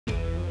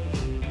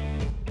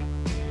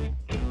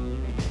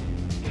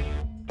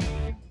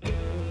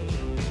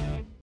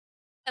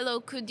Hello,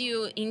 could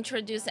you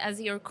introduce as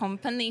your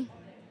company?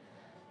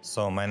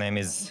 So my name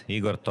is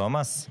Igor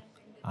Tomas.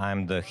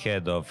 I'm the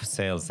head of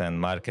sales and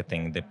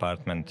marketing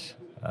department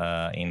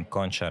in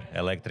Končar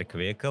Electric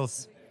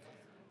Vehicles.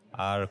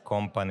 Our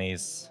company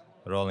is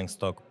rolling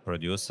stock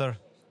producer.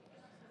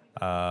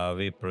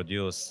 We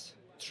produce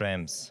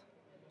trams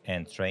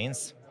and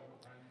trains.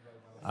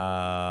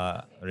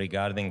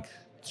 Regarding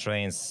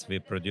trains, we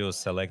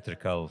produce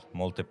electrical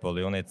multiple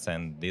units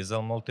and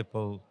diesel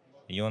multiple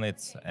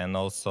units, and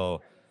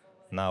also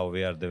now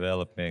we are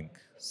developing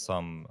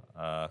some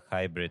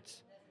hybrid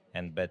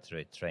and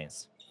battery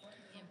trains.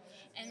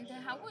 And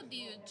how would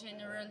you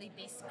generally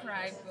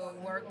describe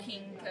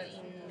working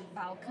in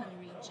Balkan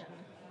region?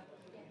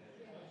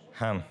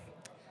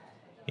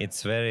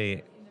 It's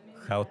very,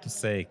 how to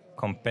say,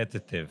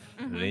 competitive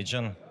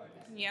region.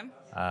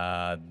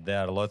 Yeah. There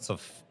are lots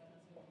of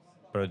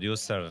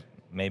producer,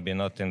 maybe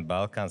not in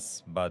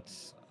Balkans, but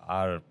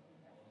our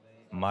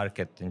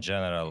market in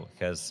general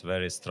has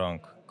very strong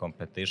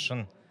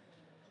competition.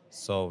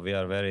 So we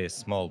are very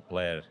small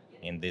player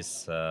in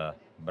this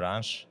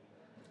branch,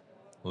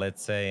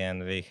 let's say,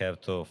 and we have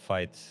to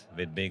fight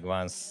with big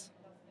ones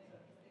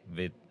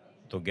with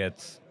to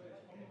get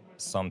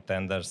some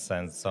tenders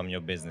and some new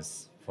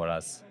business for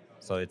us.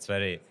 So it's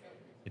very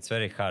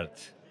hard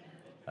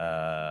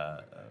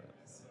uh,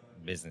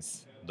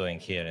 business doing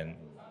here in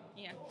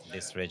Yeah.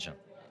 this region.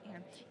 Yeah.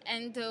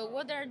 And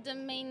what are the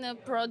main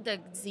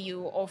products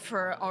you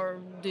offer, or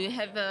do you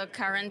have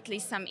currently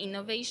some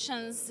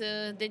innovations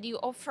that you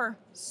offer?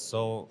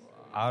 So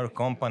our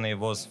company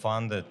was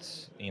founded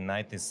in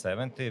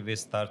 1970. We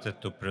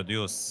started to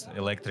produce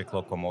electric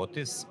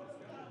locomotives,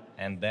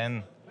 and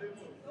then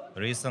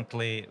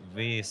recently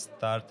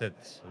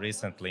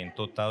in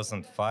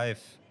 2005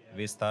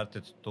 we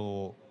started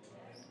to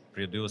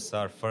produce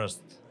our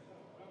first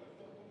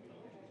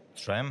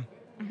tram.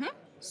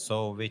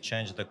 So we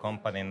changed the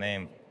company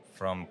name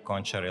from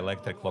Končar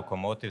Electric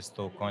Locomotives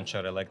to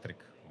Končar Electric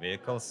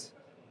Vehicles,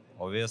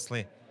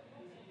 obviously.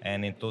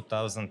 And in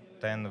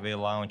 2010, we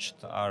launched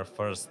our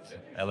first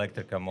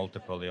electrical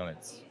multiple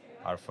units,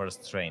 our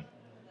first train.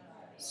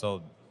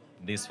 So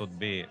this would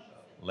be,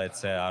 let's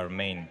say, our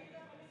main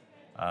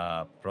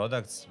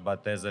products.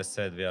 But as I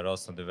said, we are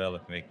also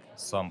developing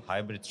some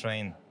hybrid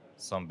train,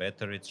 some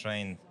battery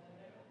train,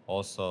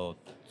 also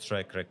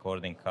track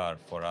recording car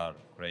for our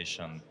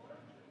Croatian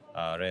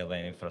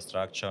railway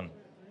infrastructure.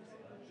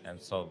 And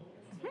so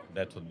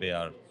that would be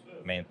our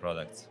main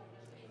products.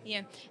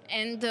 Yeah.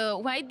 And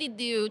why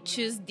did you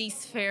choose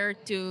this fair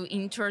to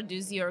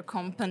introduce your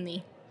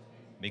company?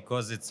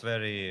 Because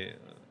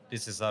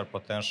this is our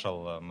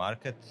potential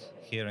market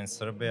here in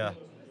Serbia,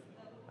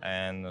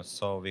 and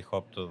so we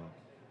hope to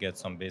get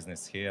some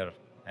business here,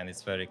 and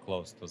it's very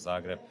close to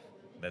Zagreb.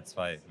 That's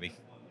why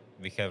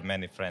we have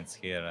many friends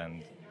here,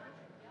 and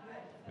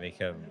we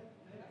have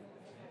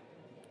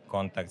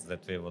contacts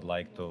that we would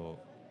like to,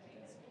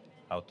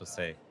 how to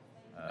say,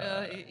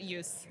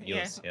 Use.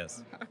 use.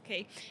 Yes.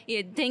 Okay.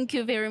 Yeah. Thank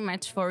you very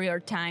much for your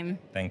time.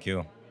 Thank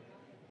you.